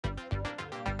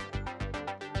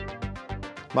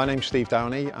My name's Steve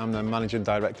Downey. I'm the Managing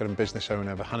Director and Business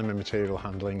Owner of Hannaman Material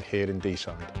Handling here in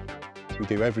Deeside. We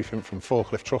do everything from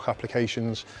forklift truck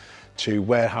applications to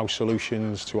warehouse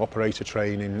solutions to operator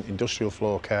training, industrial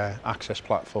floor care, access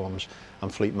platforms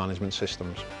and fleet management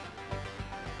systems.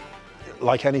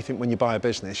 Like anything when you buy a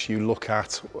business, you look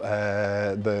at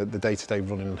the day-to-day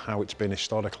running and how it's been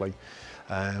historically.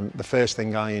 The first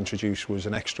thing I introduced was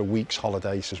an extra week's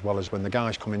holidays, as well as when the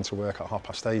guys come into work at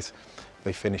 8:30,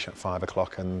 they finish at 5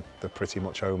 o'clock and they're pretty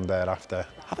much home thereafter.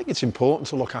 I think it's important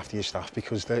to look after your staff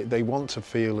because they want to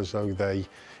feel as though they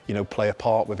play a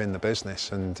part within the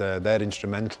business, and they're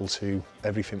instrumental to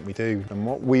everything we do. And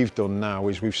what we've done now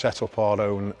is we've set up our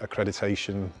own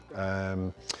accreditation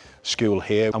school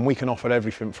here, and we can offer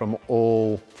everything from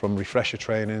refresher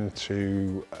training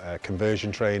to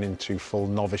conversion training to full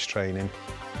novice training.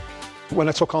 When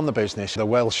I took on the business, the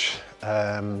Welsh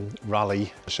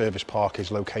Rally Service Park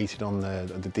is located on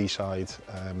the Deeside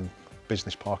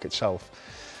Business Park itself.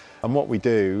 And what we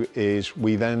do is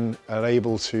we then are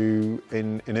able to,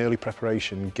 in early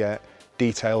preparation, get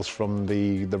details from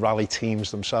the rally teams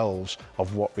themselves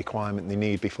of what requirement they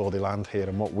need before they land here.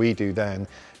 And what we do then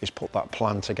is put that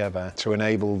plan together to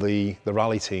enable the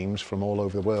rally teams from all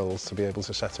over the world to be able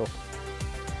to set up.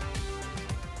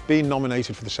 Being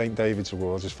nominated for the St David's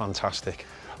Awards is fantastic,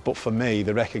 but for me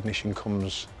the recognition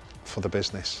comes for the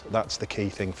business. That's the key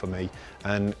thing for me,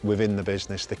 and within the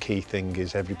business the key thing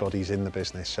is everybody's in the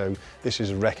business. So this is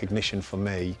a recognition for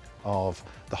me of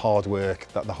the hard work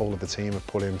that the whole of the team have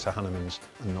put into Hannaman's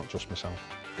and not just myself.